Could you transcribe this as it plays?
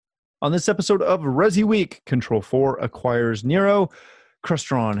On this episode of Resi Week, Control 4 acquires Nero,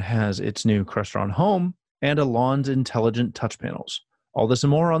 Crestron has its new Crestron Home, and Elan's intelligent touch panels. All this and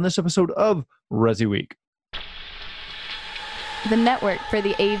more on this episode of Resi Week. The network for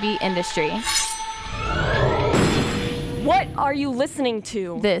the AV industry. What are you listening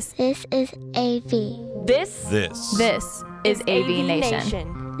to? This is AV. This is AV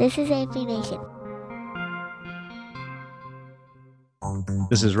Nation. This is AV Nation.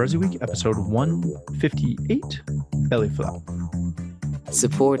 This is Resi Week, episode 158, Belly Flop.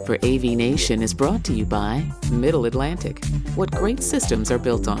 Support for AV Nation is brought to you by Middle Atlantic, what great systems are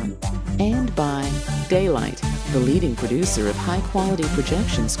built on, and by Daylight, the leading producer of high-quality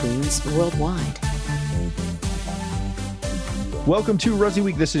projection screens worldwide. Welcome to Resi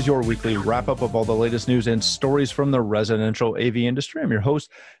Week. This is your weekly wrap-up of all the latest news and stories from the residential AV industry. I'm your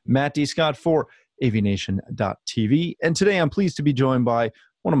host, Matt D. Scott for avnation.tv. And today I'm pleased to be joined by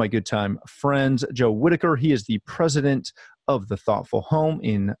one of my good time friends, Joe Whitaker. He is the president of the Thoughtful Home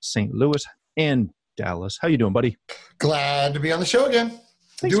in St. Louis and Dallas. How you doing, buddy? Glad to be on the show again.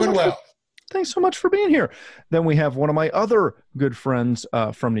 Doing well. Thanks so much for being here. Then we have one of my other good friends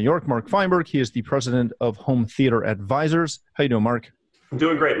from New York, Mark Feinberg. He is the president of Home Theater Advisors. How you doing, Mark? I'm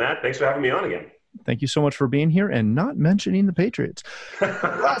doing great, Matt. Thanks for having me on again. Thank you so much for being here and not mentioning the Patriots.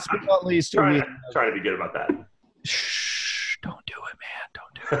 Last but not least, trying to be good about that. Shh, don't do it, man.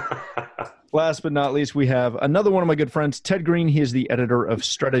 Don't do it. Last but not least, we have another one of my good friends, Ted Green. He is the editor of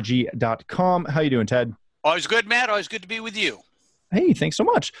strategy.com. How you doing, Ted? Always good, Matt. Always good to be with you. Hey, thanks so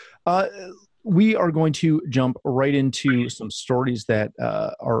much. We are going to jump right into some stories that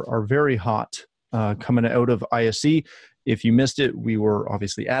are very hot coming out of ISE. If you missed it, we were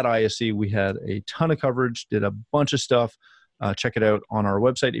obviously at ISE. We had a ton of coverage, did a bunch of stuff. Check it out on our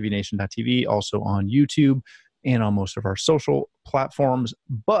website, avnation.tv, also on YouTube and on most of our social platforms.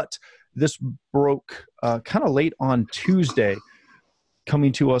 But this broke kind of late on Tuesday,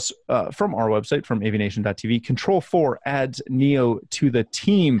 coming to us from our website, from avnation.tv. Control 4 adds Neo to the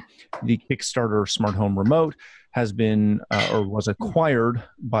team. The Kickstarter smart home remote has been or was acquired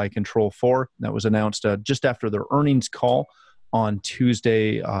by Control 4. That was announced just after their earnings call on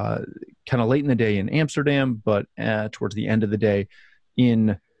Tuesday, kind of late in the day in Amsterdam, but towards the end of the day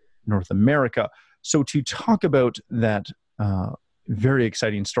in North America. So to talk about that very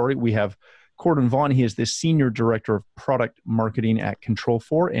exciting story, we have Corden Vaughn. He is the Senior Director of Product Marketing at Control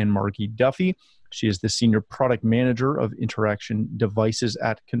 4, and Margie Duffy. She is the Senior Product Manager of Interaction Devices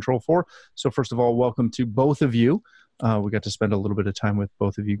at Control 4. So first of all, welcome to both of you. We got to spend a little bit of time with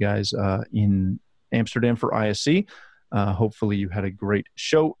both of you guys in Amsterdam for ISE. Hopefully you had a great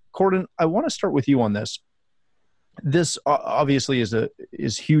show. Corden, I want to start with you on this. This obviously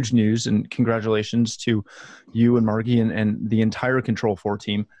is huge news, and congratulations to you and Margie and the entire Control 4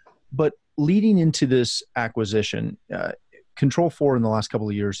 team. But leading into this acquisition, Control 4 in the last couple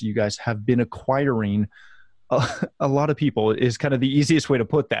of years, you guys have been acquiring a lot of people, is kind of the easiest way to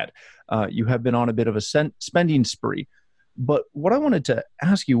put that. You have been on a bit of a spending spree. But what I wanted to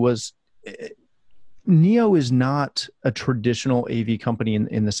ask you was, Neo is not a traditional AV company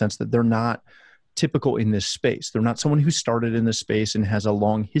in the sense that they're not typical in this space. They're not someone who started in this space and has a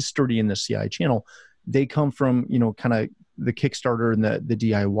long history in the CI channel. They come from, kind of the Kickstarter and the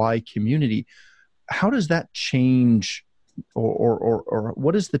DIY community. How does that change, or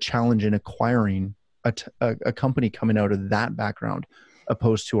what is the challenge in acquiring a company coming out of that background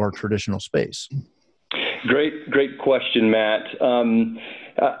opposed to our traditional space? Great question, Matt.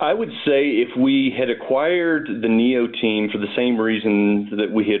 I would say if we had acquired the Neo team for the same reasons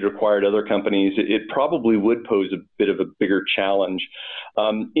that we had acquired other companies, it probably would pose a bit of a bigger challenge.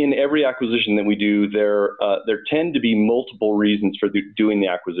 In every acquisition that we do, there tend to be multiple reasons for doing the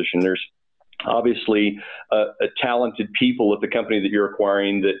acquisition. There's obviously a talented people at the company that you're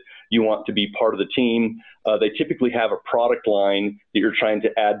acquiring that you want to be part of the team. They typically have a product line that you're trying to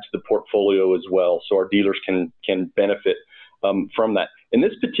add to the portfolio as well, so our dealers can benefit from that. In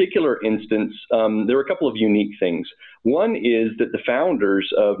this particular instance, there are a couple of unique things. One is that the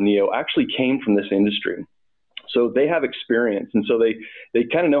founders of Neo actually came from this industry. So they have experience, and so they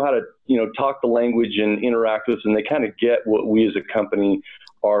kind of know how to talk the language and interact with us, and they kind of get what we as a company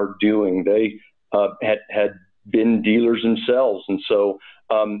are doing. They had been dealers themselves, and so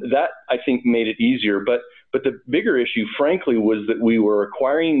that I think made it easier. But the bigger issue, frankly, was that we were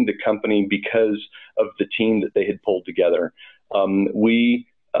acquiring the company because of the team that they had pulled together. We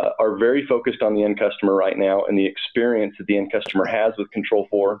are very focused on the end customer right now and the experience that the end customer has with Control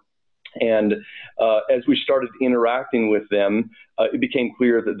 4. And as we started interacting with them, it became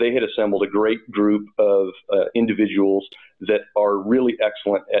clear that they had assembled a great group of individuals that are really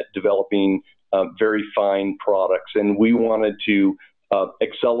excellent at developing very fine products. And we wanted to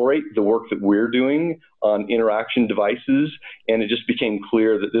accelerate the work that we're doing on interaction devices. And it just became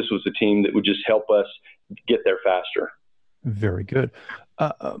clear that this was a team that would just help us get there faster. Very good.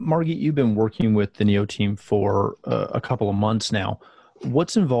 Margit, you've been working with the Neo team for a couple of months now.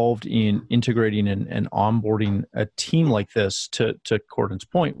 What's involved in integrating and onboarding a team like this to Gordon's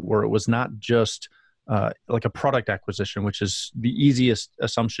point, where it was not just like a product acquisition, which is the easiest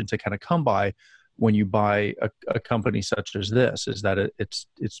assumption to kind of come by when you buy a company such as this, is that it's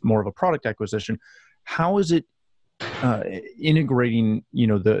more of a product acquisition. How is it integrating,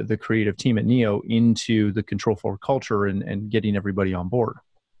 the creative team at Neo into the Control4 culture and getting everybody on board?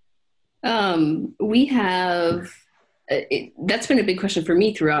 We have, that's been a big question for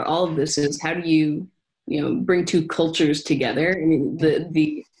me throughout all of this, is how do you bring two cultures together? I mean,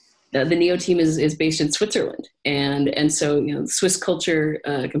 the Neo team is based in Switzerland, and so Swiss culture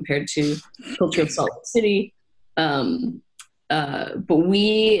compared to culture of Salt Lake City, but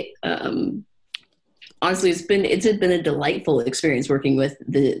we honestly it's been a delightful experience working with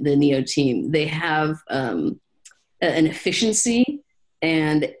the Neo team. They have an efficiency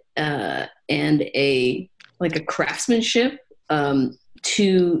and a craftsmanship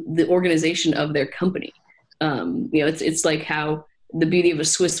to the organization of their company. It's like how the beauty of a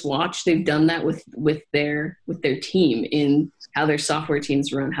Swiss watch, they've done that with their team, in how their software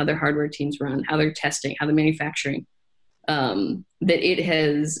teams run, how their hardware teams run, how they're testing, how they're manufacturing. That it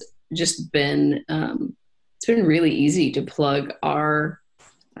has just been it's been really easy to plug our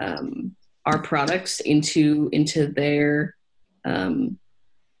products into their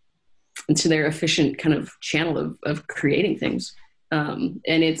efficient kind of channel of creating things. And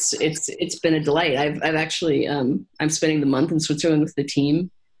it's been a delight. I've actually, I'm spending the month in Switzerland with the team.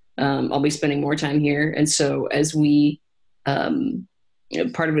 I'll be spending more time here. And so as we,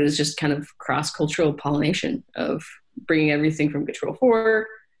 part of it is just kind of cross-cultural pollination of bringing everything from Control4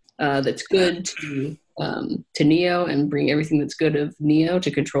 that's good to Neo, and bring everything that's good of Neo to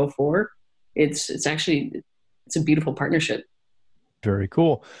Control4. It's a beautiful partnership. Very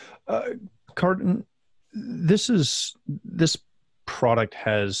cool. Carton, this product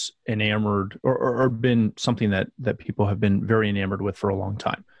has enamored or been something that people have been very enamored with for a long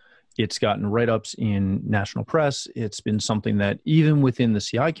time. It's gotten write-ups in national press. It's been something that even within the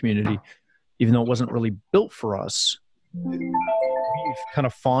CI community, even though it wasn't really built for us, we've kind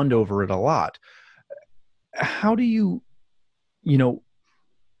of fawned over it a lot. How do you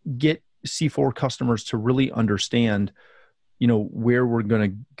get C4 customers to really understand where we're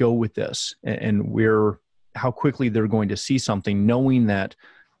going to go with this, and how quickly they're going to see something, knowing that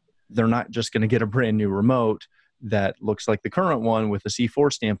they're not just going to get a brand new remote that looks like the current one with a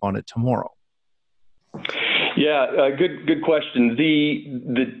C4 stamp on it tomorrow? Yeah, good question.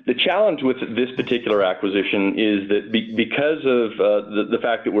 The challenge with this particular acquisition is that because of the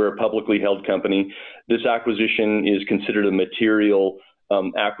fact that we're a publicly held company, this acquisition is considered a material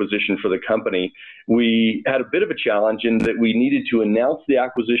acquisition for the company. We had a bit of a challenge in that we needed to announce the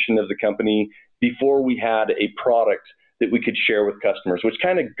acquisition of the company before we had a product that we could share with customers, which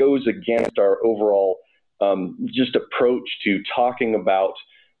kind of goes against our overall just approach to talking about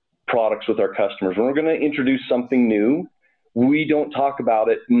products with our customers. When we're going to introduce something new, we don't talk about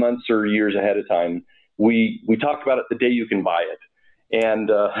it months or years ahead of time. We talk about it the day you can buy it. And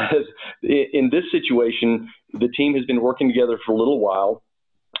in this situation, the team has been working together for a little while,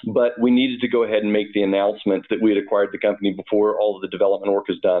 but we needed to go ahead and make the announcement that we had acquired the company before all of the development work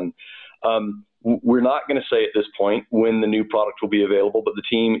is done. We're not going to say at this point when the new product will be available, but the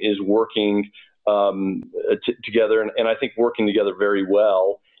team is working together, and I think working together very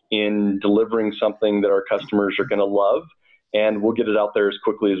well in delivering something that our customers are going to love, and we'll get it out there as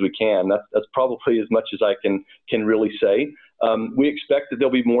quickly as we can. That's probably as much as I can really say. We expect that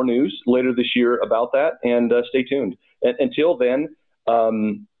there'll be more news later this year about that, and stay tuned. Until then,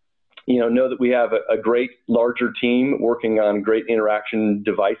 know that we have a great larger team working on great interaction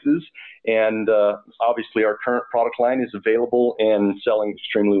devices, and obviously our current product line is available and selling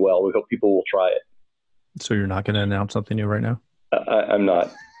extremely well. We hope people will try it. So you're not going to announce something new right now? I'm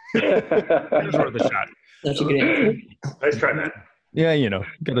not. It's worth a shot. That's a good answer. Nice try, Matt. Yeah,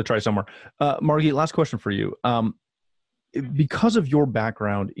 got to try somewhere. Margit, last question for you. Because of your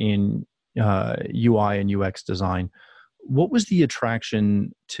background in UI and UX design, what was the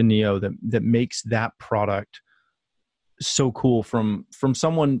attraction to Neo that makes that product so cool from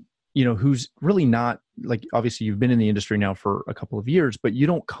someone who's really not like obviously you've been in the industry now for a couple of years, but you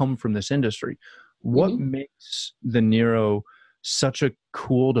don't come from this industry. What makes the Nero such a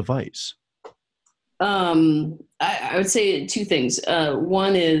cool device? I would say two things.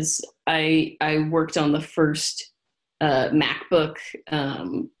 One is I worked on the first MacBook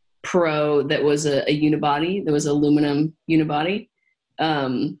Pro that was a unibody. There was an aluminum unibody.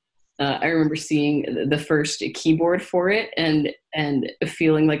 I remember seeing the first keyboard for it and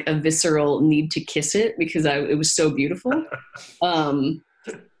feeling like a visceral need to kiss it because it was so beautiful. And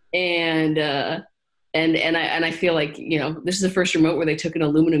I feel like, this is the first remote where they took an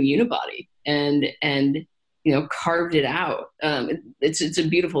aluminum unibody and carved it out. It's a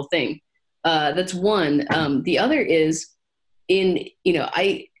beautiful thing. That's one. The other is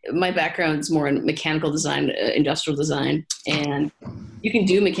my background is more in mechanical design, industrial design, and you can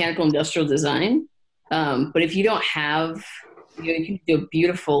do mechanical industrial design. But if you don't have, you can do a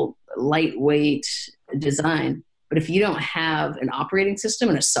beautiful lightweight design, but if you don't have an operating system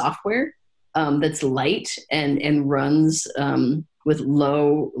and a software that's light and runs with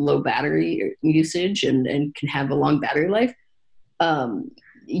low battery usage and can have a long battery life,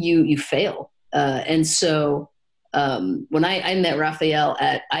 you fail. And so when I met Raphael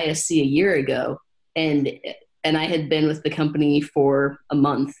at ISC a year ago, and I had been with the company for a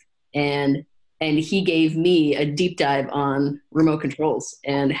month, and he gave me a deep dive on remote controls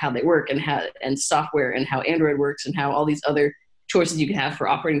and how they work and software and how Android works and how all these other choices you can have for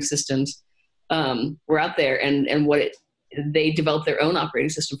operating systems were out there, and they developed their own operating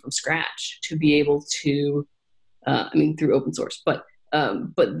system from scratch to be able to, through open source, but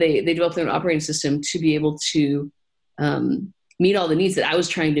they developed their own operating system to be able to meet all the needs that I was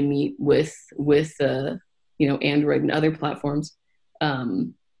trying to meet with Android and other platforms.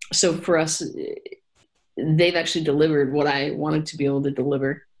 So for us, they've actually delivered what I wanted to be able to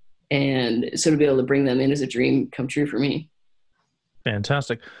deliver. And so to be able to bring them in is a dream come true for me.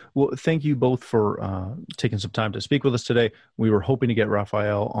 Fantastic. Well, thank you both for taking some time to speak with us today. We were hoping to get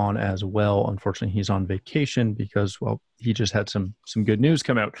Raphael on as well. Unfortunately, he's on vacation because, he just had some good news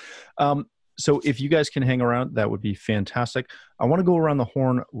come out. So if you guys can hang around, that would be fantastic. I want to go around the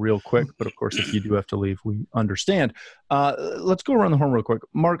horn real quick, but of course, if you do have to leave, we understand. Let's go around the horn real quick.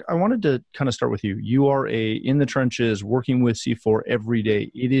 Mark, I wanted to kind of start with you. You are in the trenches working with C4 every day.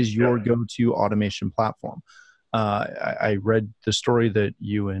 It is your go-to automation platform. I read the story that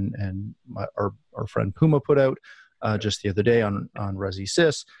you and our friend Puma put out just the other day on Resi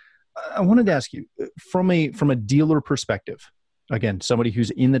Sys. I wanted to ask you, from a dealer perspective, again, somebody who's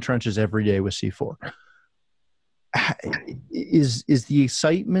in the trenches every day with C4, is the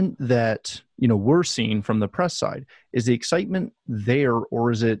excitement that we're seeing from the press side, is the excitement there,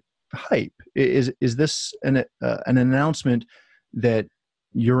 or is it hype? Is this an announcement that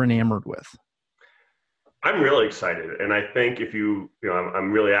you're enamored with? I'm really excited, and I think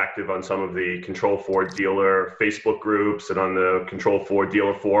I'm really active on some of the Control4 dealer Facebook groups and on the Control4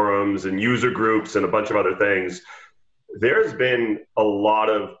 dealer forums and user groups and a bunch of other things. There's been a lot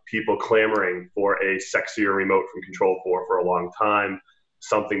of people clamoring for a sexier remote from Control4 for a long time,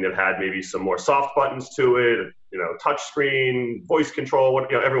 something that had maybe some more soft buttons to it, touch screen, voice control,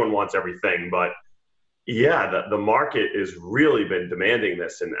 everyone wants everything, but yeah, the market has really been demanding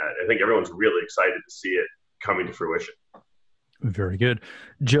this, and I think everyone's really excited to see it coming to fruition. Very good.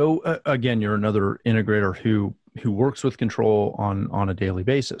 Joe, again, you're another integrator who works with Control on a daily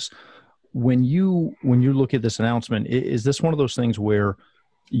basis. When you look at this announcement, is this one of those things where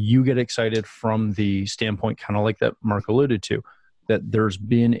you get excited from the standpoint, kind of like that Mark alluded to, that there's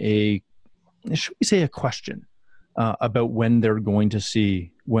been a question about when they're going to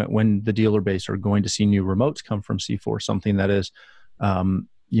see, when the dealer base are going to see new remotes come from C4, something that is,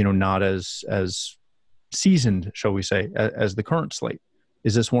 not as seasoned, shall we say, as the current slate?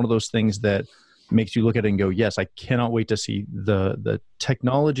 Is this one of those things that makes you look at it and go, yes, I cannot wait to see the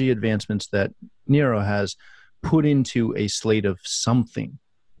technology advancements that Nero has put into a slate of something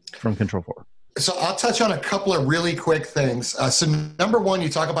from Control4? So I'll touch on a couple of really quick things. So number one, you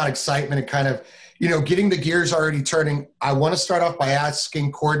talk about excitement and kind of, getting the gears already turning. I want to start off by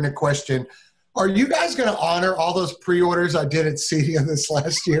asking Corden a question. Are you guys going to honor all those pre-orders I did at CEDIA this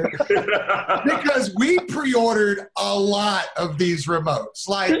last year? Because we pre-ordered a lot of these remotes,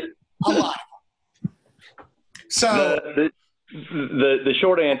 like a lot. So the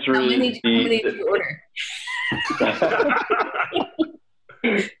short answer how is many did you order?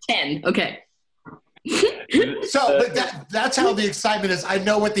 10. Okay. So that's how the excitement is. I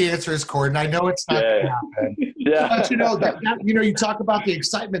know what the answer is, Corden. I know it's not going to happen. Yeah. But you talk about the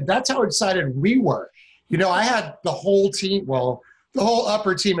excitement. That's how excited we were. I had the whole team, the whole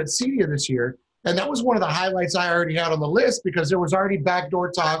upper team at CEDIA this year, And that was one of the highlights I already had on the list because there was already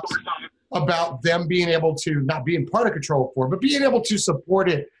backdoor talks about them being able to, not being part of Control4, but being able to support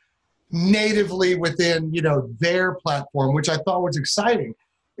it natively within, their platform, which I thought was exciting.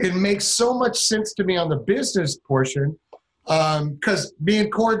 It makes so much sense to me on the business portion because me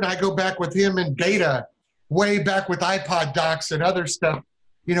and Cord and I go back with him in beta, way back with iPod docs and other stuff,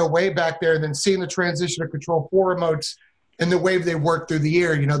 way back there, and then seeing the transition of Control4 remotes and the way they worked through the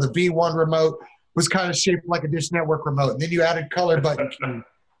year. The V1 remote was kind of shaped like a Dish Network remote, and then you added color button keys,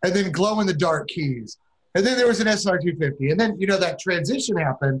 and then glow-in-the-dark keys, and then there was an SR250, and then, that transition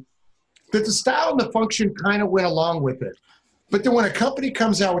happened, that the style and the function kind of went along with it. But then when a company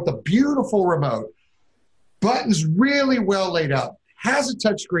comes out with a beautiful remote, buttons really well laid out, has a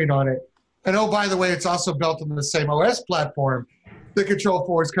touchscreen on it, and oh, by the way, it's also built on the same OS platform that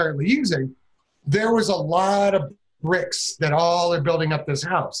Control4 is currently using, there was a lot of bricks that all are building up this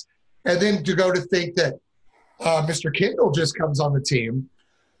house. And then to go to think that Mr. Kendall just comes on the team,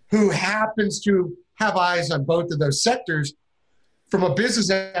 who happens to have eyes on both of those sectors, from a business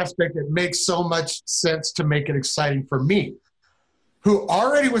aspect, it makes so much sense to make it exciting for me, who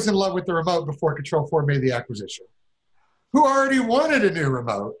already was in love with the remote before Control4 made the acquisition, who already wanted a new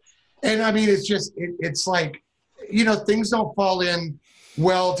remote. And I mean, it's just, it's like, things don't fall in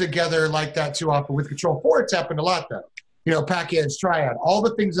well together like that too often. With Control4, it's happened a lot though. Package, Triad, all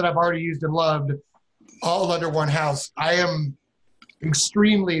the things that I've already used and loved, all under one house. I am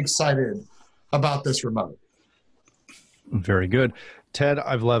extremely excited about this remote. Very good. Ted,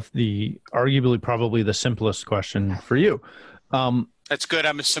 I've left arguably probably the simplest question for you. That's good.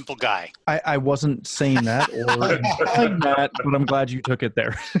 I'm a simple guy. I wasn't saying that or implying that, but I'm glad you took it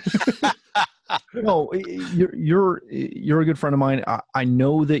there. No, you're a good friend of mine. I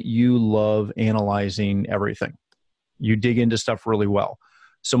know that you love analyzing everything. You dig into stuff really well.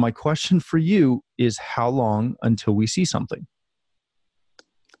 So my question for you is, how long until we see something?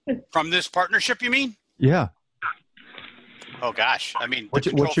 From this partnership, you mean? Yeah. Oh, gosh. I mean, what's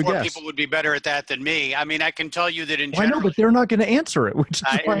your guess? People would be better at that than me. I mean, I can tell you that in general. I know, but they're not going to answer it, which is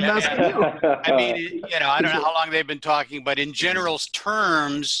why I'm asking you. I mean, I don't know how long they've been talking, but in general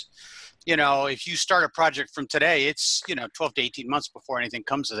terms, if you start a project from today, it's, 12 to 18 months before anything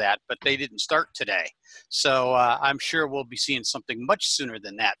comes of that, but they didn't start today. So I'm sure we'll be seeing something much sooner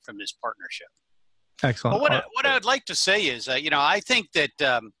than that from this partnership. Excellent. But what I would like to say is, I think that,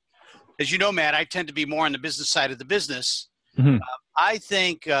 as you know, Matt, I tend to be more on the business side of the business. Mm-hmm. I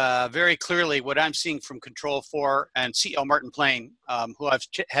think very clearly what I'm seeing from Control4 and CEO Martin Plain, who I've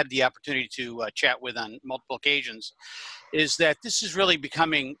had the opportunity to chat with on multiple occasions, is that this is really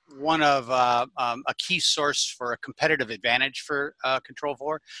becoming one of a key source for a competitive advantage for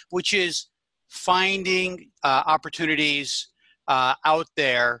Control4, which is finding opportunities out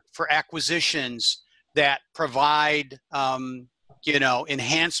there for acquisitions that provide,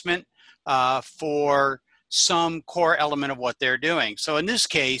 enhancement for some core element of what they're doing. So in this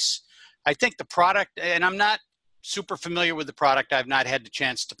case, I think the product, and I'm not super familiar with the product. I've not had the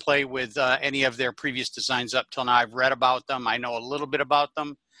chance to play with any of their previous designs up till now. I've read about them. I know a little bit about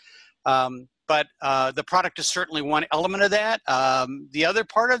them. But the product is certainly one element of that. The other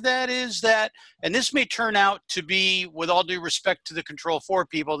part of that is that, and this may turn out to be, with all due respect to the Control4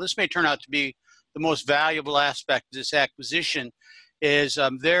 people, this may turn out to be the most valuable aspect of this acquisition, is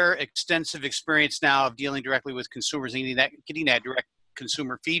their extensive experience now of dealing directly with consumers and getting that direct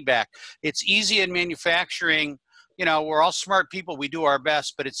consumer feedback. It's easy in manufacturing. We're all smart people. We do our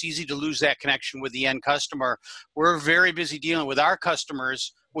best, but it's easy to lose that connection with the end customer. We're very busy dealing with our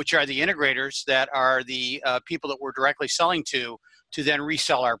customers, which are the integrators that are the people that we're directly selling to then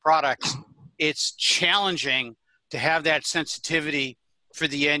resell our products. It's challenging to have that sensitivity for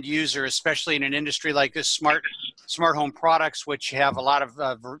the end user, especially in an industry like this, smart home products, which have a lot of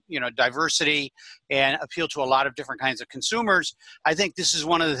diversity and appeal to a lot of different kinds of consumers. I think this is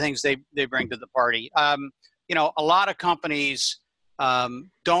one of the things they bring to the party. A lot of companies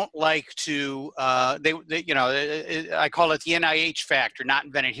don't like to. I call it the NIH factor, not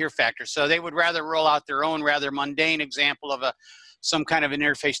invented here factor. So they would rather roll out their own rather mundane example of some kind of an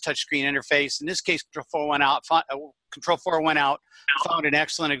interface, touchscreen interface. In this case, Control4 went out, found an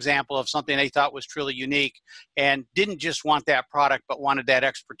excellent example of something they thought was truly unique, and didn't just want that product, but wanted that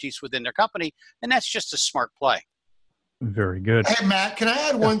expertise within their company. And that's just a smart play. Very good. Hey, Matt, can I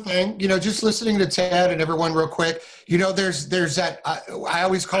add one thing? Just listening to Ted and everyone real quick, there's that, I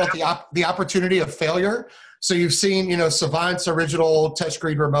always call it the opportunity of failure. So you've seen, Savant's original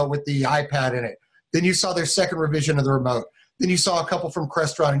touchscreen remote with the iPad in it. Then you saw their second revision of the remote. Then you saw a couple from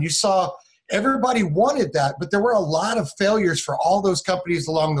Crestron, and you saw everybody wanted that, but there were a lot of failures for all those companies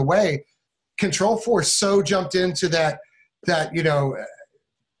along the way. Control4 so jumped into that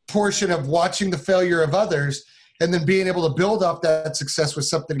portion of watching the failure of others and then being able to build up that success with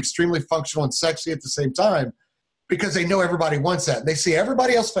something extremely functional and sexy at the same time, because they know everybody wants that. They see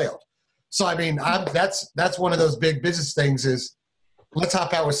everybody else failed. So, I mean, that's one of those big business things is let's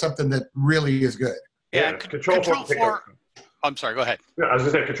hop out with something that really is good. Yeah, Control4. I'm sorry, go ahead. Yeah, I was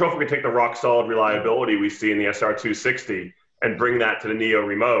going to say, Control4 can take the rock-solid reliability we see in the SR260 and bring that to the Neo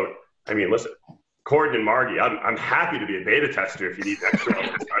remote. I mean, listen, Corden and Margie, I'm happy to be a beta tester if you need extra.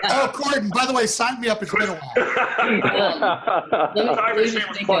 Oh, Corden, by the way, sign me up. It's been a while.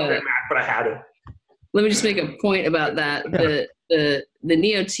 But I had it. Let me just make a point about that. The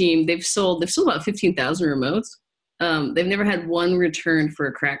Neo team, they've sold about 15,000 remotes. They've never had one return for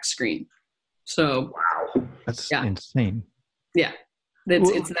a cracked screen. So wow, that's insane. Yeah,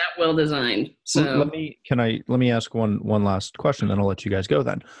 it's that well designed. So let me ask one last question, then I'll let you guys go.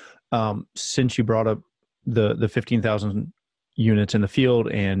 Then, since you brought up the 15,000 units in the field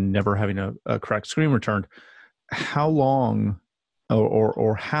and never having a cracked screen returned, how long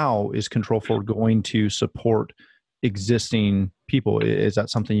or how is Control4 going to support existing people? Is that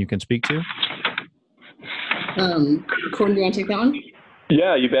something you can speak to? Corden, do you want to take that one?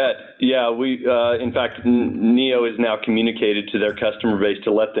 Yeah, you bet. Yeah, we in fact, Neo is now communicated to their customer base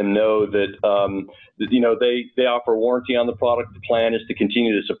to let them know that they offer warranty on the product. The plan is to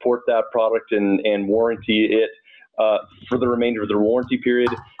continue to support that product and warranty it for the remainder of their warranty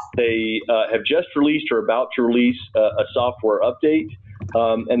period. They have just released or about to release a software update.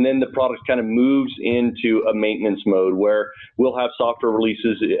 And then the product kind of moves into a maintenance mode where we'll have software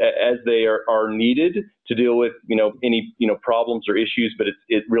releases as they are needed to deal with, any, problems or issues, but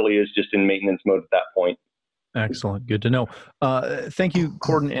it really is just in maintenance mode at that point. Excellent. Good to know. Thank you,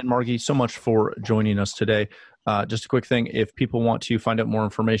 Corden and Margie, so much for joining us today. Just a quick thing. If people want to find out more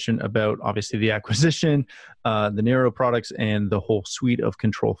information about, obviously, the acquisition, the Nero products, and the whole suite of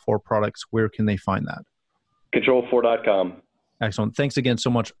Control4 products, where can they find that? Control4.com. Excellent. Thanks again so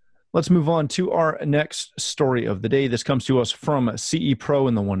much. Let's move on to our next story of the day. This comes to us from CE Pro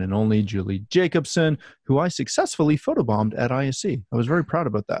and the one and only Julie Jacobson, who I successfully photobombed at ISE. I was very proud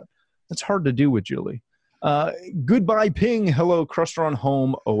about that. That's hard to do with Julie. Goodbye Ping. Hello, Crestron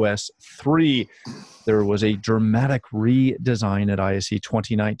Home OS 3. There was a dramatic redesign at ISE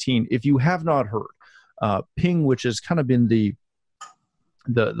 2019. If you have not heard, Ping, which has kind of been the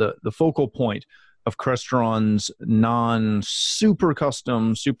focal point of Crestron's non-super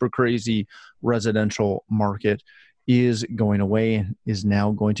custom, super crazy residential market, is going away and is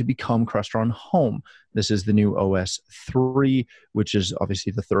now going to become Crestron Home. This is the new OS 3, which is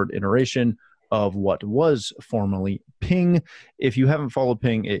obviously the third iteration of what was formerly Ping. If you haven't followed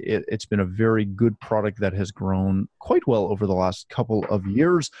Ping, it's been a very good product that has grown quite well over the last couple of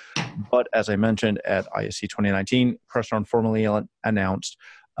years. But as I mentioned at ISE 2019, Crestron formally announced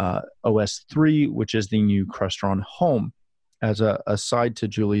OS 3, which is the new Crestron Home. As a side to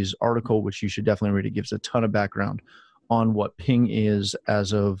Julie's article, which you should definitely read, it gives a ton of background on what Ping is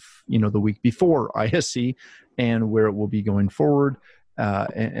as of the week before ISE and where it will be going forward,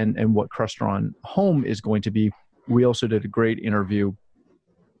 and what Crestron Home is going to be. We also did a great interview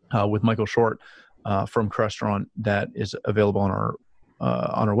with Michael Short from Crestron that is available on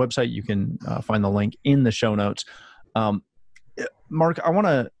our website. You can find the link in the show notes. Mark, I want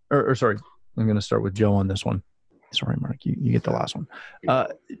to, sorry, I'm going to start with Joe on this one. Sorry, Mark, you get the last one.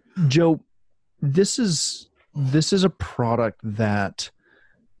 Joe, this is a product that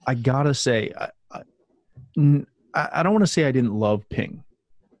I gotta say, I don't want to say I didn't love Ping,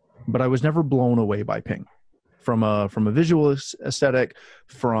 but I was never blown away by Ping. From a visual aesthetic,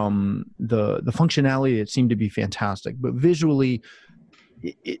 from the functionality, it seemed to be fantastic, but visually,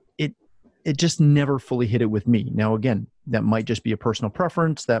 it just never fully hit it with me. Now, again, that might just be a personal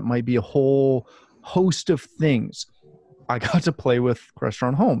preference. That might be a whole host of things. I got to play with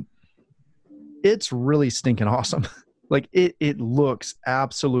Crestron Home. It's really stinking awesome. Like it looks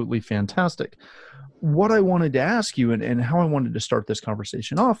absolutely fantastic. What I wanted to ask you and how I wanted to start this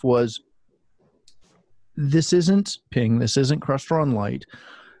conversation off was, this isn't Ping. This isn't Crestron Lite.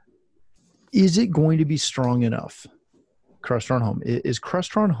 Is it going to be strong enough? Crestron Home. Is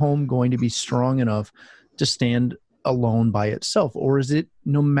Crestron Home going to be strong enough to stand alone by itself? Or is it,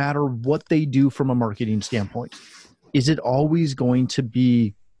 no matter what they do from a marketing standpoint, is it always going to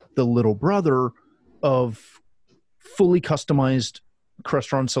be the little brother of fully customized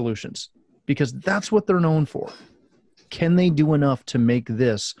Crestron solutions? Because that's what they're known for. Can they do enough to make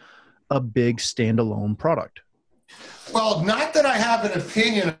this a big standalone product? Well, not that I have an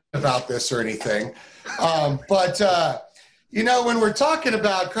opinion about this or anything, but You know, when we're talking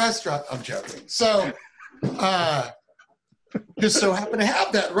about restaurant, I'm joking. So, just so happen to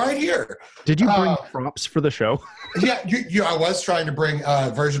have that right here. Did you bring props for the show? Yeah, I was trying to bring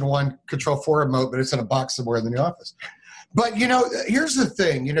version 1 Control 4 remote, but it's in a box somewhere in the new office. But, you know, here's the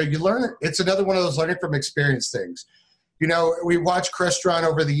thing. You know, you learn, it's another one of those learning from experience things. You know, we watched Crestron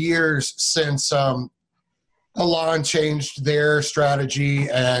over the years since Elan changed their strategy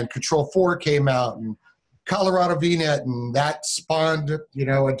and Control 4 came out and Colorado VNet, and that spawned, you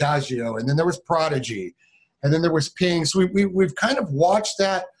know, Adagio, and then there was Prodigy, and then there was Ping. So we've kind of watched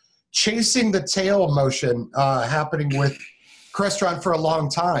that chasing the tail motion happening with Crestron for a long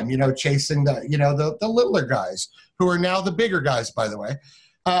time, you know, chasing the littler guys who are now the bigger guys, by the way.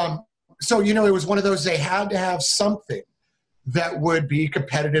 So, you know, it was one of those, they had to have something that would be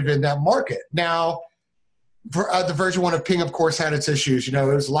competitive in that market. Now, for, the version 1 of Ping, of course, had its issues. You know,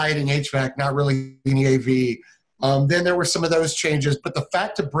 it was lighting, HVAC, not really any AV. Then there were some of those changes. But the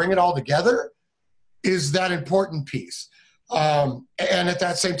fact to bring it all together is that important piece. And at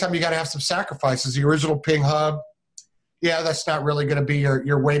that same time, you got to have some sacrifices. The original Ping hub, yeah, that's not really going to be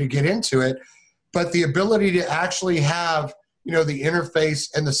your way to get into it. But the ability to actually have, you know, the interface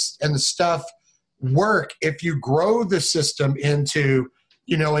and the stuff work if you grow the system into,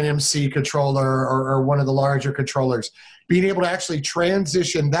 you know, an MC controller or one of the larger controllers, being able to actually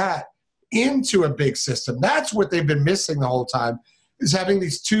transition that into a big system. That's what they've been missing the whole time, is having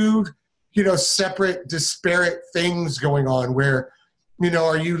these two, you know, separate, disparate things going on where, you know,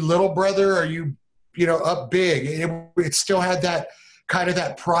 are you little brother? Are you, you know, up big? It still had that kind of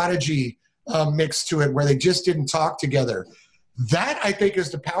that Prodigy mix to it where they just didn't talk together. That, I think,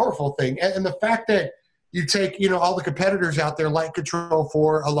 is the powerful thing. And the fact that you take, you know, all the competitors out there like Control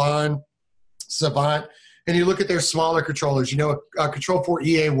 4, Elan, Savant, and you look at their smaller controllers, you know, Control 4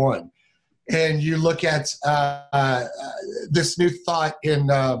 EA1, and you look at this new thought in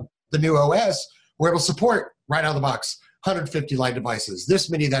the new OS where it'll support right out of the box 150 line devices, this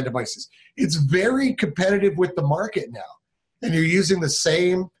many line devices. It's very competitive with the market now. And you're using the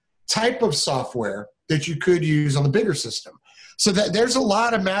same type of software that you could use on the bigger system. So that there's a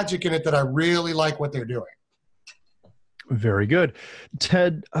lot of magic in it that I really like what they're doing. Very good.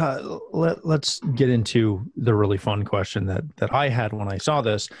 Ted, let's get into the really fun question that I had when I saw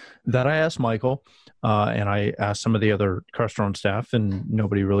this, that I asked Michael, and I asked some of the other Crestron staff, and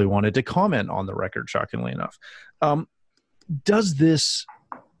nobody really wanted to comment on the record, shockingly enough. Does this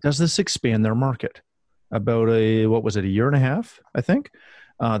expand their market? About what was it, a year and a half, I think?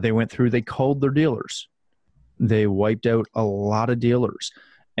 They culled their dealers. They wiped out a lot of dealers.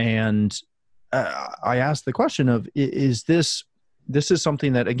 And I asked the question of, is this is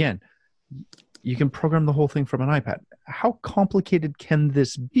something that, again, you can program the whole thing from an iPad. How complicated can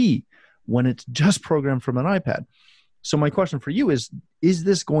this be when it's just programmed from an iPad? So my question for you is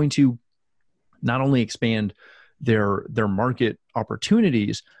this going to not only expand their market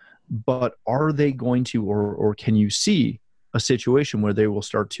opportunities, but are they going to, or can you see a situation where they will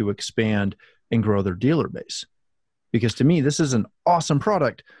start to expand and grow their dealer base? Because to me, this is an awesome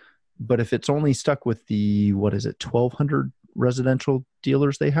product, but if it's only stuck with the, 1,200 residential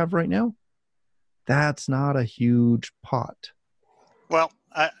dealers they have right now, that's not a huge pot. Well,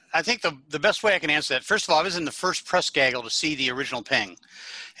 I think the best way I can answer that, first of all, I was in the first press gaggle to see the original Ping.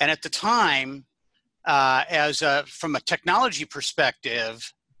 And at the time, from a technology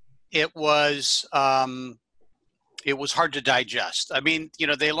perspective, it was hard to digest. I mean, you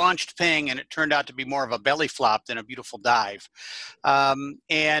know, they launched Ping and it turned out to be more of a belly flop than a beautiful dive.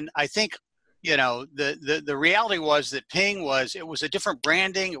 And I think, you know, the reality was that Ping was a different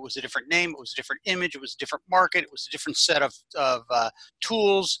branding, it was a different name, it was a different image, it was a different market, it was a different set of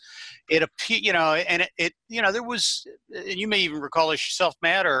tools. It appeared, you know, and it you know, there was, and you may even recall this yourself,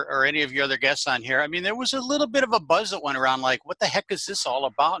 Matt, or any of your other guests on here. I mean, there was a little bit of a buzz that went around, like, what the heck is this all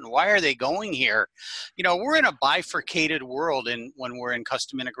about, and why are they going here? You know, we're in a bifurcated world when we're in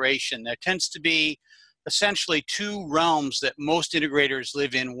custom integration. There tends to be essentially two realms that most integrators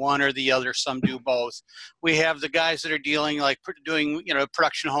live in, one or the other. Some do both. We have the guys that are doing, you know,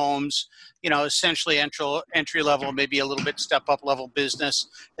 production homes, you know, essentially entry level, maybe a little bit step up level business.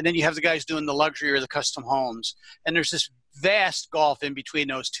 And then you have the guys doing the luxury or the custom homes. And there's this vast gulf in between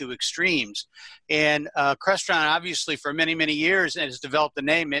those two extremes. And Crestron, obviously, for many, many years has developed the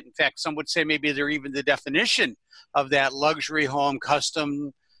name. In fact, some would say maybe they're even the definition of that luxury home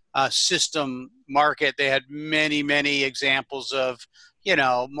custom system market. They had many, many examples of, you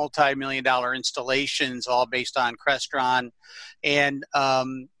know, multi-million-dollar installations, all based on Crestron, and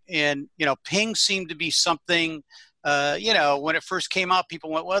you know, Ping seemed to be something. You know, when it first came out, people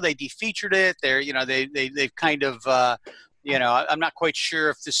went, well, they defeatured it. They're, you know, they've kind of I'm not quite sure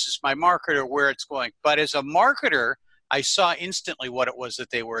if this is my market or where it's going. But as a marketer, I saw instantly what it was that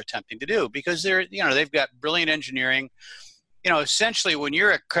they were attempting to do, because they've got brilliant engineering. Essentially, when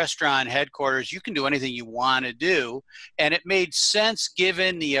you're at Crestron headquarters, you can do anything you want to do. And it made sense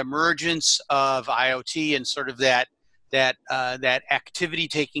given the emergence of IoT and sort of that activity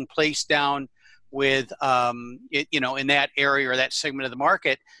taking place down with, in that area or that segment of the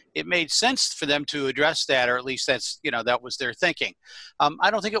market. It made sense for them to address that, or at least that was their thinking.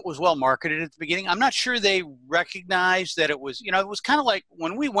 I don't think it was well marketed at the beginning. I'm not sure they recognized that it was, it was kind of like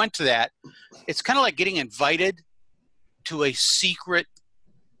when we went to that, it's kind of like getting invited to a secret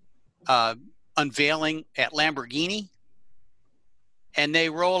unveiling at Lamborghini, and they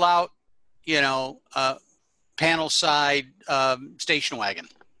roll out, panel side station wagon.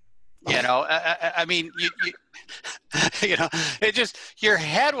 I mean, it just, your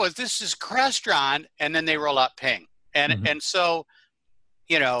head was, this is Crestron, and then they roll out Ping, and so,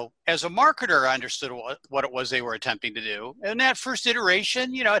 as a marketer, I understood what it was they were attempting to do. And that first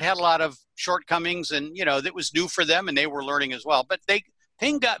iteration, it had a lot of shortcommes, and, it was new for them, and they were learning as well. But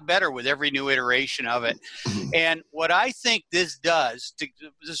Ping got better with every new iteration of it. And what I think this does, this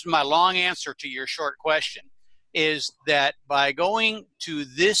is my long answer to your short question, is that by going to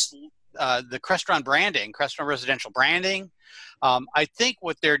this, the Crestron branding, Crestron residential branding, I think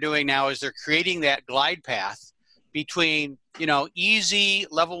what they're doing now is they're creating that glide path between, easy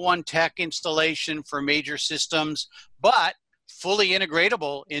level 1 tech installation for major systems, but fully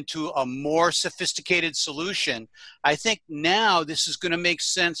integratable into a more sophisticated solution. I think now this is going to make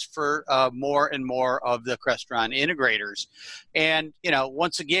sense for more and more of the Crestron integrators. And,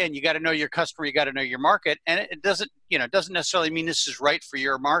 once again, you got to know your customer, you got to know your market, and it doesn't necessarily mean this is right for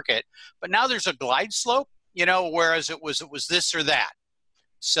your market. But now there's a glide slope, whereas it was this or that.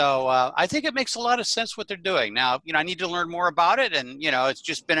 So I think it makes a lot of sense what they're doing. Now, I need to learn more about it, and, it's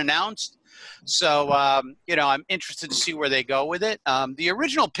just been announced. So, I'm interested to see where they go with it. The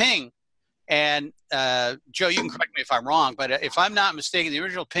original Ping, and Joe, you can correct me if I'm wrong, but if I'm not mistaken, the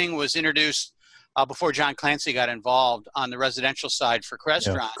original Ping was introduced before John Clancy got involved on the residential side for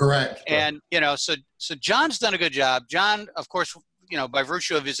Crestron. Yeah, correct. And, so John's done a good job. John, of course, by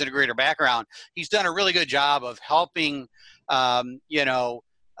virtue of his integrator background, he's done a really good job of helping,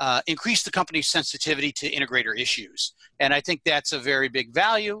 increase the company's sensitivity to integrator issues. And I think that's a very big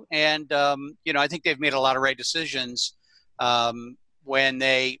value. And, I think they've made a lot of right decisions when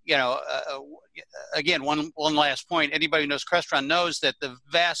they, again, one last point, anybody who knows Crestron knows that the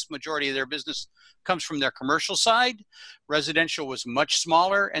vast majority of their business comes from their commercial side. Residential was much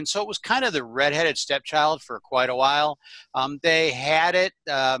smaller, and so it was kind of the redheaded stepchild for quite a while. They had it,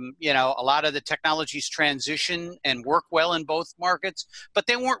 a lot of the technologies transition and work well in both markets, but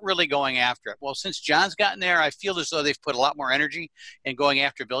they weren't really going after it. Well, since John's gotten there, I feel as though they've put a lot more energy in going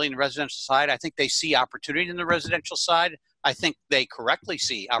after building the residential side. I think they see opportunity in the residential side. I think they correctly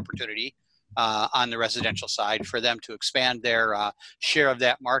see opportunity on the residential side for them to expand their share of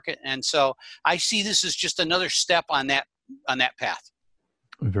that market. And so I see this as just another step on that path.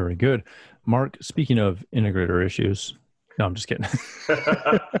 Very good. Mark, speaking of integrator issues, no, I'm just kidding.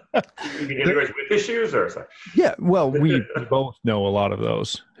 You mean integrators with issues or something? Yeah, well, we both know a lot of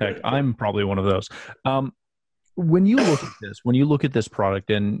those. Heck, I'm probably one of those. When you look at this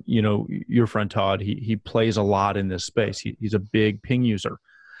product, and your friend Todd, he plays a lot in this space. He's a big Ping user.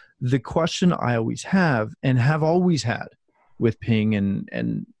 The question I always have, and have always had with Ping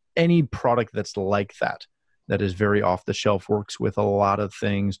and any product that's like that is very off the shelf, works with a lot of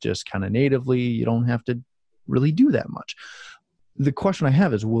things just kind of natively. You don't have to really do that much. The question I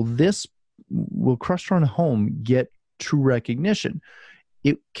have is, will Crestron Home get true recognition?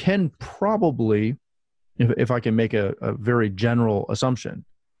 It can probably, if I can make a very general assumption,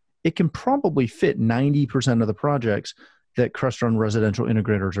 it can probably fit 90% of the projects that Crestron residential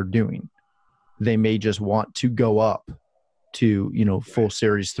integrators are doing. They may just want to go up to, full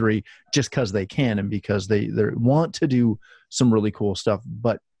Series 3 just because they can and because they want to do some really cool stuff.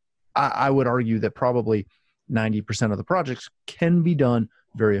 But I would argue that probably 90% of the projects can be done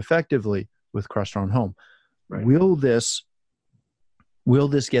very effectively with Crestron Home. Right. Will this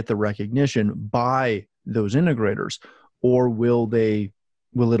get the recognition by those integrators, or will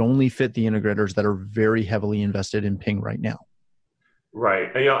it only fit the integrators that are very heavily invested in Ping right now?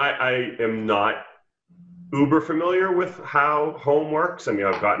 Right. And, I am not uber familiar with how Home works. I mean,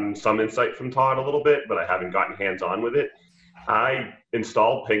 I've gotten some insight from Todd a little bit, but I haven't gotten hands-on with it. I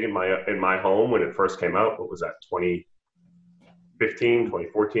installed Ping in my home when it first came out. What was that, 2015,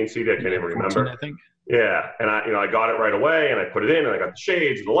 2014 CD? I can't even remember. I think. Yeah. And I got it right away, and I put it in, and I got the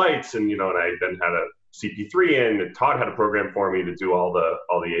shades and the lights, and, and I then had a CP3 in, and Todd had a program for me to do all the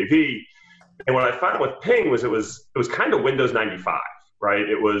AV. And what I found with Ping was it was kind of Windows 95, right?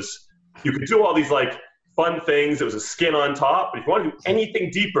 You could do all these like fun things. It was a skin on top, but if you want to do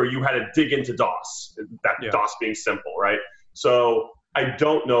anything deeper, you had to dig into DOS. DOS being simple, right? So I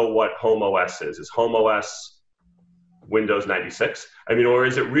don't know what Home OS is. Is Home OS Windows 96? I mean, or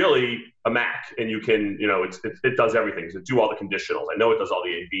is it really a Mac and you can, it does everything. It do all the conditionals. I know it does all the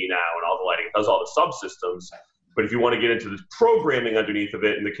AV now and all the lighting. It does all the subsystems. But if you want to get into the programming underneath of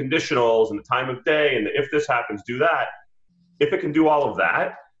it and the conditionals and the time of day and the if this happens, do that. If it can do all of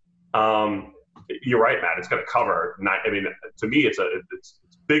that, you're right, Matt. It's going to cover. To me, it's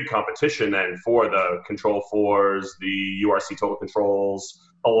big competition then for the Control4s, the URC Total Controls,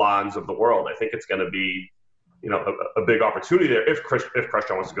 Alans of the world. I think it's going to be, a big opportunity there if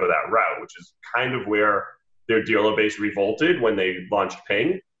Crestron wants to go that route, which is kind of where their dealer base revolted when they launched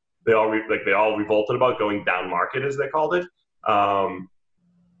Ping. They all revolted about going down market, as they called it.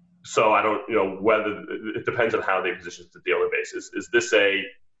 So I don't, whether it depends on how they position the dealer base. Is this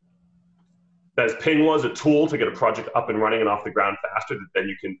as Ping was a tool to get a project up and running and off the ground faster that then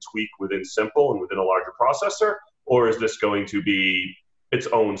you can tweak within Simple and within a larger processor, or is this going to be its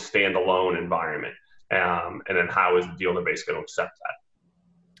own standalone environment? And then how is the dealer base going to accept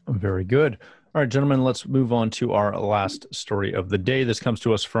that? Very good. All right, gentlemen, let's move on to our last story of the day. This comes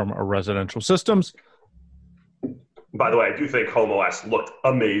to us from Residential Systems. By the way, I do think Home OS looked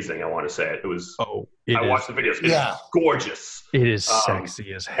amazing. I want to say it. It was. I watched the videos. It's gorgeous. It is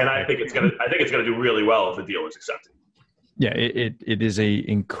sexy as heck. And I think it's gonna do really well if the dealers accept it. Yeah, it is a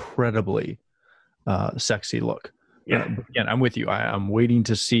incredibly sexy look. Yeah. Again, I'm with you. I'm waiting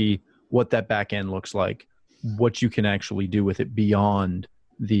to see what that back end looks like, what you can actually do with it beyond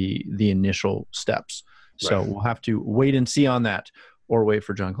the initial steps. So Right. We'll have to wait and see on that, or wait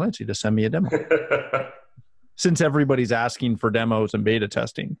for John Clancy to send me a demo. Since everybody's asking for demos and beta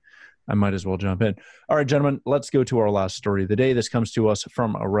testing, I might as well jump in. All right, gentlemen, let's go to our last story of the day. This comes to us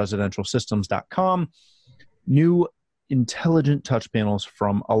from residentialsystems.com. New intelligent touch panels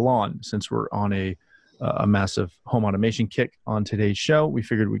from Elan. Since we're on a massive home automation kick on today's show, we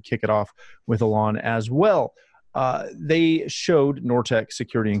figured we'd kick it off with Elan as well. They showed Nortec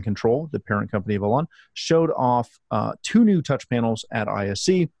Security and Control, the parent company of Elan, showed off 2 new touch panels at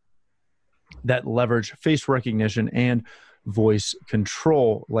ISC that leverage face recognition and voice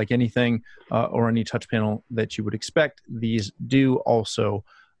control. Like anything or any touch panel that you would expect, these do also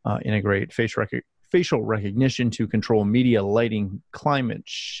integrate facial recognition to control media, lighting, climate,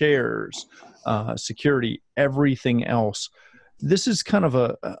 shares, security, everything else. This is kind of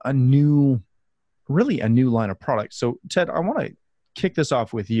a new line of products. So, Ted, I want to kick this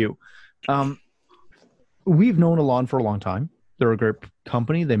off with you. We've known Elan for a long time. They're a great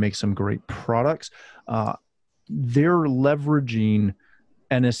company. They make some great products. They're leveraging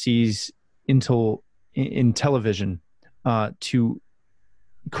NSC's in television to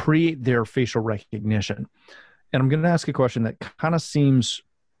create their facial recognition. And I'm going to ask a question that kind of seems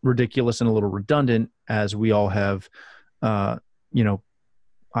ridiculous and a little redundant, as we all have,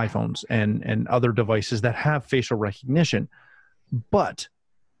 iPhones and other devices that have facial recognition. But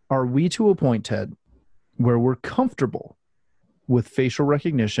are we to a point, Ted, where we're comfortable with facial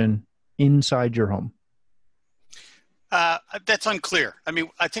recognition inside your home? That's unclear. I mean,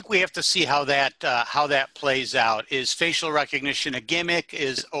 I think we have to see how that plays out. Is facial recognition a gimmick?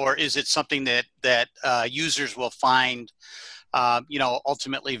 Or is it something that users will find,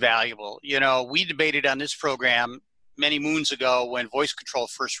 ultimately valuable? We debated on this program many moons ago when voice control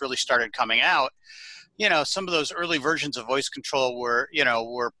first really started coming out. Some of those early versions of voice control were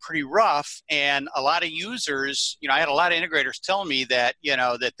pretty rough, and a lot of users, I had a lot of integrators tell me that,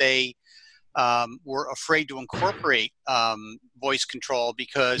 that they were afraid to incorporate voice control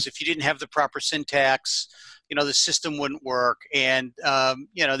because if you didn't have the proper syntax, the system wouldn't work. And,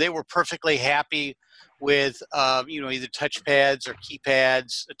 they were perfectly happy with, either touch pads or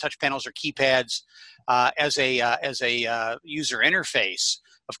keypads, touch panels or keypads as a user interface.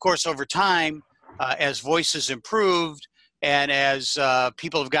 Of course, over time, as voice has improved and as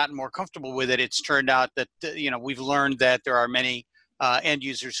people have gotten more comfortable with it, it's turned out that, we've learned that there are many end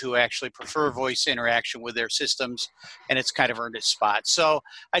users who actually prefer voice interaction with their systems, and it's kind of earned its spot. So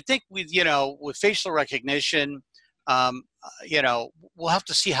I think with facial recognition, we'll have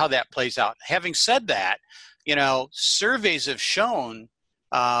to see how that plays out. Having said that, surveys have shown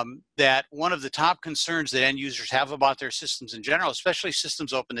that one of the top concerns that end users have about their systems in general, especially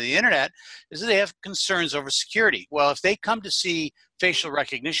systems open to the internet, is that they have concerns over security. Well, if they come to see facial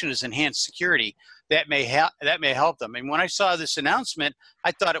recognition as enhanced security, that may help them. And when I saw this announcement,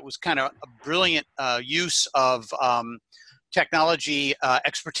 I thought it was kind of a brilliant use of technology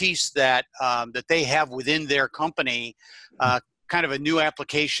expertise that they have within their company, kind of a new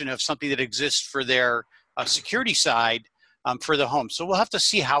application of something that exists for their security side for the home. So we'll have to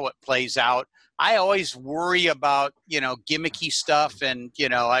see how it plays out. I always worry about, gimmicky stuff, and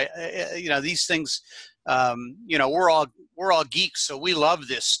these things. We're all geeks, so we love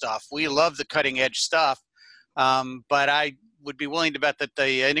this stuff. We love the cutting edge stuff. But I would be willing to bet that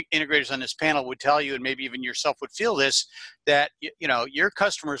the integrators on this panel would tell you, and maybe even yourself would feel this, that your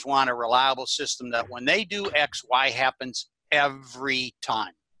customers want a reliable system that when they do X, Y happens every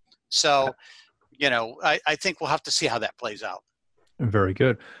time. So, I think we'll have to see how that plays out. Very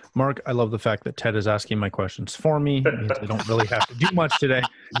good. Mark, I love the fact that Ted is asking my questions for me. It means I don't really have to do much today.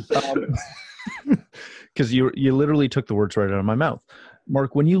 Because you literally took the words right out of my mouth.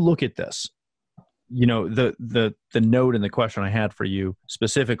 Mark, when you look at this, the note and the question I had for you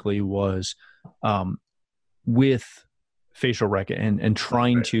specifically was with facial rec and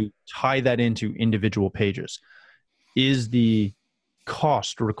trying to tie that into individual pages. Is the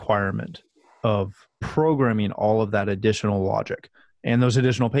cost requirement of programming all of that additional logic and those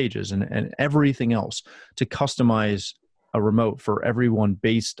additional pages and everything else to customize a remote for everyone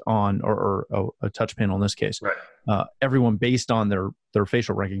based on, or a touch panel in this case, everyone based on their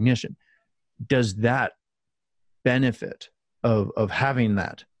facial recognition? Does that benefit of having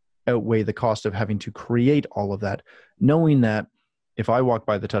that outweigh the cost of having to create all of that, knowing that if I walk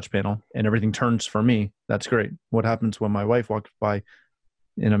by the touch panel and everything turns for me, that's great. What happens when my wife walks by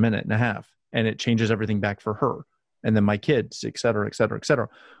in a minute and a half and it changes everything back for her, and then my kids, et cetera, et cetera, et cetera?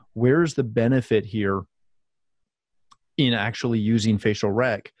 Where's the benefit here in actually using facial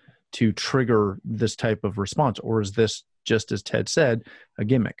rec to trigger this type of response? Or is this, just as Ted said, a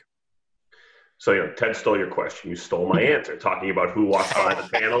gimmick? So, Ted stole your question. You stole my answer, talking about who walks by the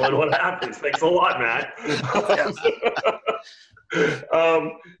panel and what happens. Thanks a lot, Matt.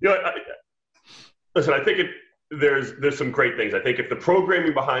 Listen, I think there's some great things. I think if the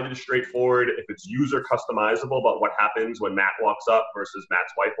programming behind it is straightforward, if it's user customizable about what happens when Matt walks up versus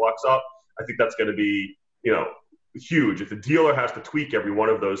Matt's wife walks up, I think that's going to be, huge. If the dealer has to tweak every one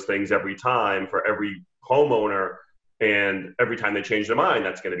of those things every time for every homeowner, and every time they change their mind,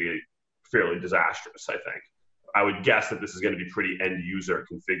 that's going to be fairly disastrous, I think. I would guess that this is going to be pretty end user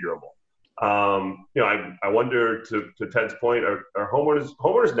configurable. I wonder, to Ted's point, are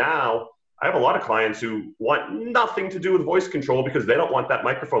homeowners now, I have a lot of clients who want nothing to do with voice control because they don't want that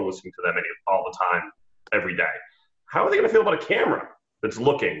microphone listening to them all the time, every day. How are they going to feel about a camera that's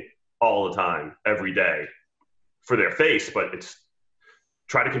looking all the time, every day, for their face, but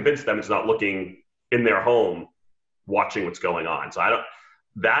try to convince them it's not looking in their home, watching what's going on? So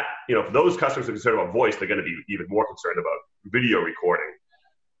if those customers are concerned about voice, they're going to be even more concerned about video recording.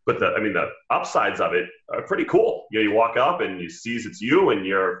 But the upsides of it are pretty cool. You walk up and you see it's you, and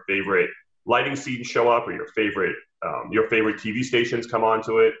your favorite lighting scenes show up, or your favorite TV stations come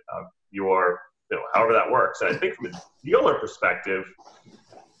onto it. However that works. And I think from a dealer perspective,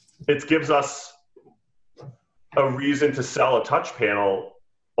 it gives us a reason to sell a touch panel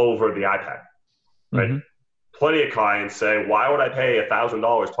over the iPad, right? Mm-hmm. Plenty of clients say, why would I pay $1,000,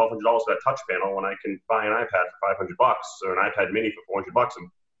 $1,200 for that touch panel when I can buy an iPad for $500 or an iPad mini for $400 and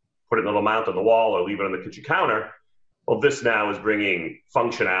put it in a little mount on the wall or leave it on the kitchen counter? Well, this now is bringing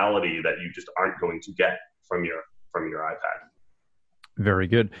functionality that you just aren't going to get from your iPad. Very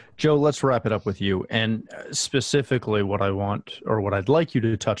good. Joe, let's wrap it up with you. And specifically what I want, or what I'd like you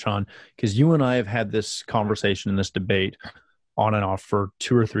to touch on, because you and I have had this conversation and this debate on and off for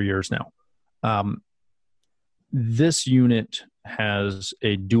 2 or 3 years now. This unit has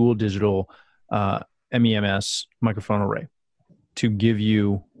a dual digital MEMS microphone array to give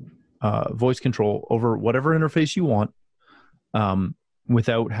you voice control over whatever interface you want,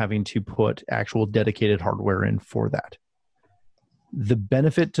 without having to put actual dedicated hardware in for that. The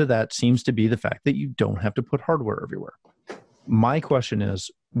benefit to that seems to be the fact that you don't have to put hardware everywhere. My question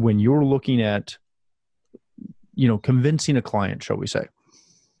is, when you're looking at, convincing a client, shall we say,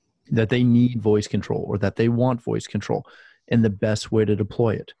 that they need voice control or that they want voice control, and the best way to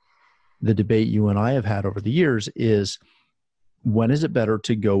deploy it, the debate you and I have had over the years is, when is it better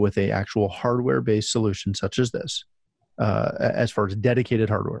to go with a actual hardware-based solution such as this, as far as dedicated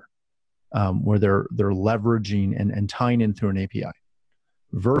hardware, where they're leveraging and tying in through an API,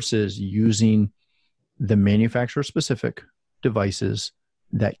 versus using the manufacturer-specific devices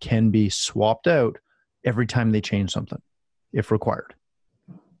that can be swapped out every time they change something, if required?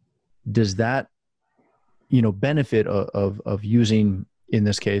 Does that, benefit of using in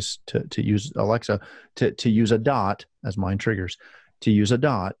this case, to use Alexa, to use a dot as mine triggers, to use a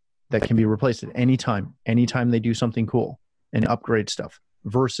dot that can be replaced at any time they do something cool and upgrade stuff,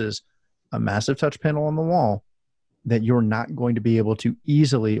 versus a massive touch panel on the wall that you're not going to be able to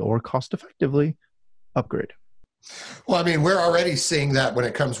easily or cost effectively upgrade. Well, I mean, we're already seeing that when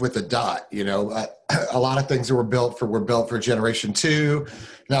it comes with the dot. You know, a lot of things that were built for generation 2.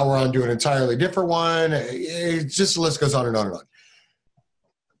 Now we're on to an entirely different one. It's just the list goes on and on and on.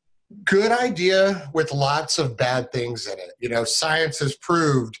 Good idea with lots of bad things in it. You know, science has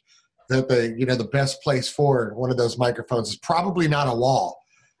proved that the best place for one of those microphones is probably not a wall.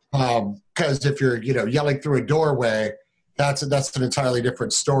 Because if you're, yelling through a doorway, that's an entirely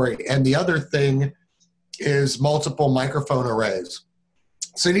different story. And the other thing is multiple microphone arrays.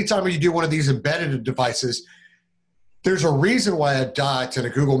 So anytime you do one of these embedded devices, there's a reason why a Dot and a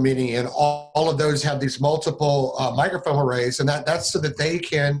Google Mini and all of those have these multiple microphone arrays, and that's so that they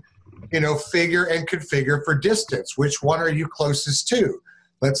can, figure and configure for distance. Which one are you closest to?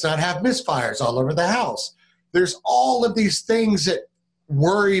 Let's not have misfires all over the house. There's all of these things that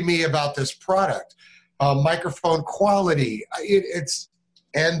worry me about this product. Microphone quality,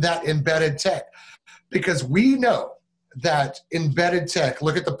 and that embedded tech. Because we know that embedded tech,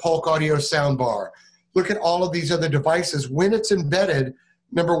 look at the Polk Audio soundbar, look at all of these other devices, when it's embedded,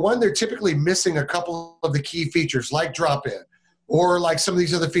 number one, they're typically missing a couple of the key features like drop-in or like some of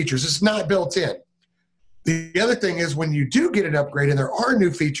these other features. It's not built in. The other thing is when you do get an upgrade and there are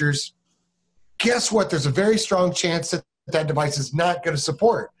new features, guess what? There's a very strong chance that that device is not going to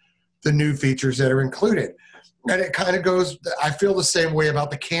support the new features that are included. And it kind of goes, I feel the same way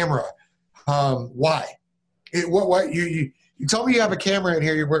about the camera. Why? You tell me you have a camera in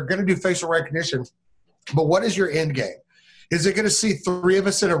here, we're going to do facial recognition, but what is your end game? Is it going to see 3 of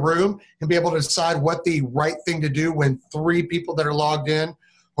us in a room and be able to decide what the right thing to do when 3 people that are logged in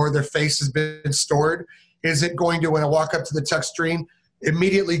or their face has been stored? Is it going to, when I walk up to the touch screen,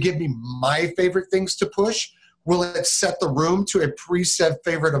 immediately give me my favorite things to push? Will it set the room to a preset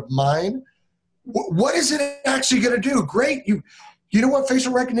favorite of mine? What is it actually going to do? Great. You know what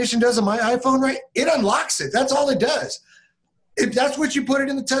facial recognition does on my iPhone, right? It unlocks it. That's all it does. If that's what you put it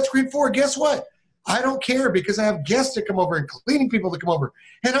in the touchscreen for, guess what? I don't care because I have guests that come over and cleaning people that come over,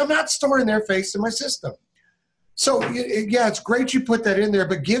 and I'm not storing their face in my system. So, yeah, it's great you put that in there,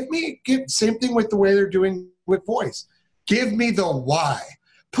 but same thing with the way they're doing with voice. Give me the why.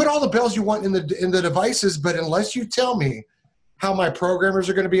 Put all the bells you want in the devices, but unless you tell me how my programmers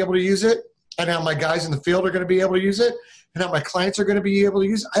are going to be able to use it and how my guys in the field are going to be able to use it and how my clients are going to be able to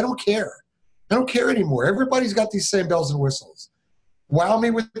use it, I don't care. I don't care anymore. Everybody's got these same bells and whistles. Wow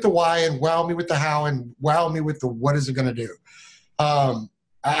me with the why and wow me with the how and wow me with the what is it going to do.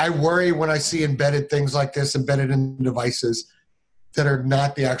 I worry when I see embedded things like this, embedded in devices that are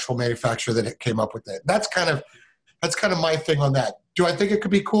not the actual manufacturer that came up with it. That's kind of my thing on that. Do I think it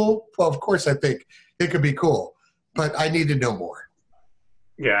could be cool? Well, of course I think it could be cool, but I need to know more.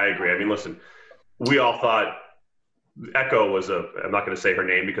 Yeah, I agree. I mean, listen, we all thought Echo was I'm not going to say her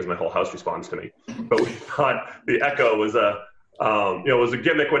name because my whole house responds to me, but we thought the Echo was was a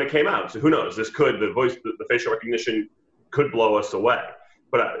gimmick when it came out. So who knows? The facial recognition could blow us away.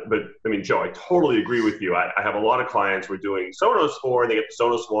 But I mean, Joe, I totally agree with you. I have a lot of clients we're doing Sonos for, and they get the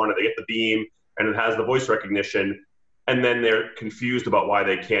Sonos One, and they get the Beam, and it has the voice recognition. And then they're confused about why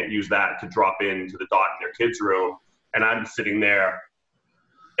they can't use that to drop into the Dot in their kids' room. And I'm sitting there.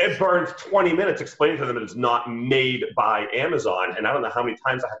 It burns 20 minutes explaining to them that it's not made by Amazon. And I don't know how many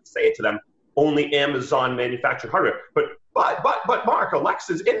times I have to say it to them. Only Amazon manufactured hardware. But Mark,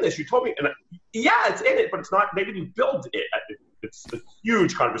 Alexa's in this. You told me. And yeah, it's in it, but it's not. They didn't build it. It's a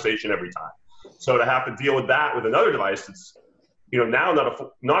huge conversation every time. So to have to deal with that with another device, it's now not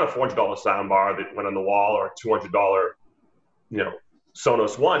a $400 soundbar that went on the wall or a $200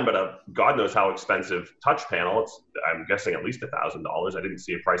 Sonos One, but a God knows how expensive touch panel. I'm guessing at least $1,000. I didn't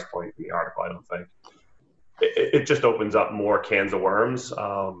see a price point in the article. I don't think. It just opens up more cans of worms.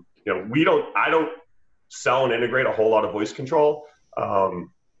 I don't sell and integrate a whole lot of voice control.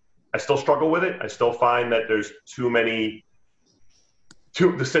 I still struggle with it. I still find that there's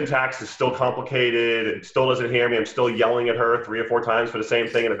the syntax is still complicated. It still doesn't hear me. I'm still yelling at her 3 or 4 times for the same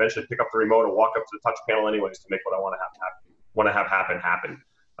thing, and eventually pick up the remote and walk up to the touch panel anyways to make what I want to have happen.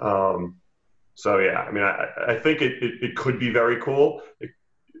 So yeah, I mean, I think it could be very cool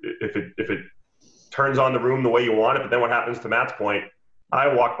if it turns on the room the way you want it. But then what happens, to Matt's point, I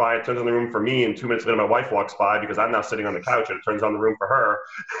walk by, it turns on the room for me, and 2 minutes later my wife walks by because I'm now sitting on the couch and it turns on the room for her.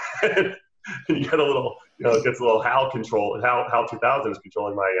 And you get a little, it gets a little HAL 2000 is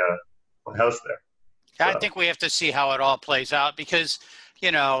controlling my house there. I think we have to see how it all plays out because,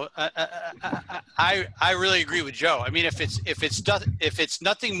 you know, I really agree with Joe. I mean, if it's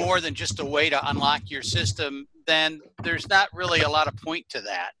nothing more than just a way to unlock your system, then there's not really a lot of point to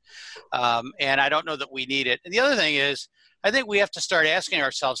that. And I don't know that we need it. And the other thing is, I think we have to start asking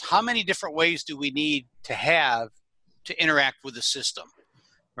ourselves, how many different ways do we need to have to interact with the system,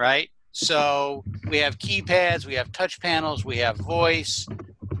 right? So we have keypads, we have touch panels, we have voice.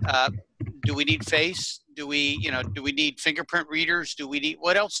 Do we need face? Do we need fingerprint readers?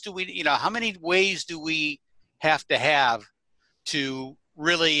 What else do we, how many ways do we have to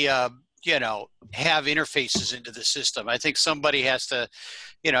really, have interfaces into the system? I think somebody has to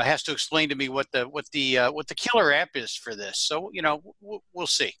explain to me what the killer app is for this. So, we'll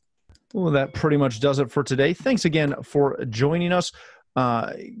see. Well, that pretty much does it for today. Thanks again for joining us.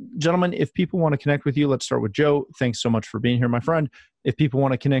 Gentlemen, if people want to connect with you, let's start with Joe. Thanks so much for being here, my friend. If people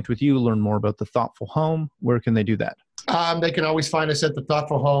want to connect with you, learn more about The Thoughtful Home, where can they do that? They can always find us at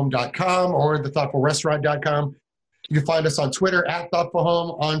thethoughtfulhome.com or thethoughtfulrestaurant.com. You can find us on Twitter at Thoughtful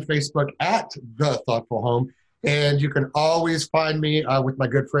Home, on Facebook at The Thoughtful Home, and you can always find me with my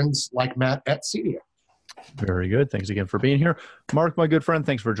good friends like Matt at Cedia. Very good. Thanks again for being here. Mark, my good friend,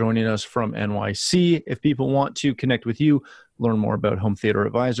 thanks for joining us from NYC. If people want to connect with you, learn more about Home Theater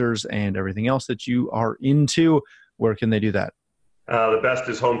Advisors and everything else that you are into, where can they do that? The best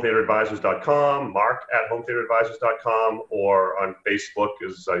is hometheateradvisors.com, Mark at hometheateradvisors.com, or on Facebook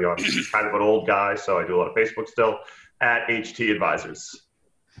is I'm kind of an old guy, so I do a lot of Facebook still, at HT Advisors.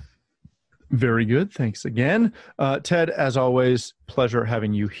 Very good. Thanks again. Ted, as always, pleasure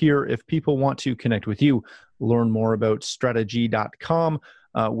having you here. If people want to connect with you, learn more about strategy.com,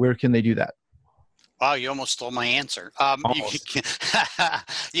 where can they do that? Wow, you almost stole my answer.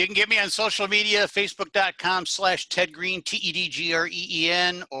 You can get me on social media, facebook.com/Ted Green,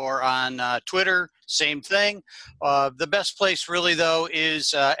 TEDGREEN, or on Twitter, same thing. The best place really, though,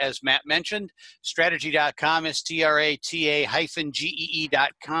 is, as Matt mentioned, strategy.com,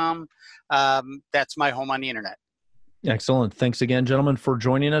 STRATA-GEE.com. That's my home on the internet. Excellent. Thanks again, gentlemen, for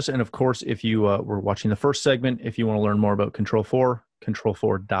joining us. And of course, if you were watching the first segment, if you want to learn more about Control4,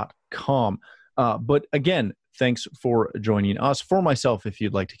 control4.com. But again, thanks for joining us. For myself, if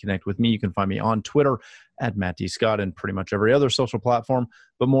you'd like to connect with me, you can find me on Twitter at Matt D. Scott and pretty much every other social platform.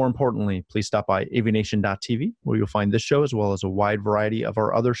 But more importantly, please stop by avnation.tv, where you'll find this show as well as a wide variety of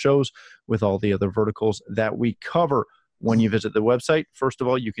our other shows with all the other verticals that we cover. When you visit the website, first of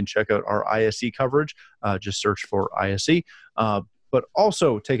all, you can check out our ISE coverage. Just search for ISE. But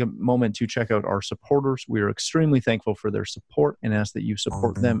also take a moment to check out our supporters. We are extremely thankful for their support and ask that you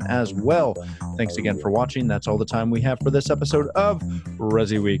support them as well. Thanks again for watching. That's all the time we have for this episode of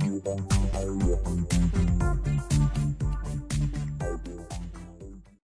Resi Week.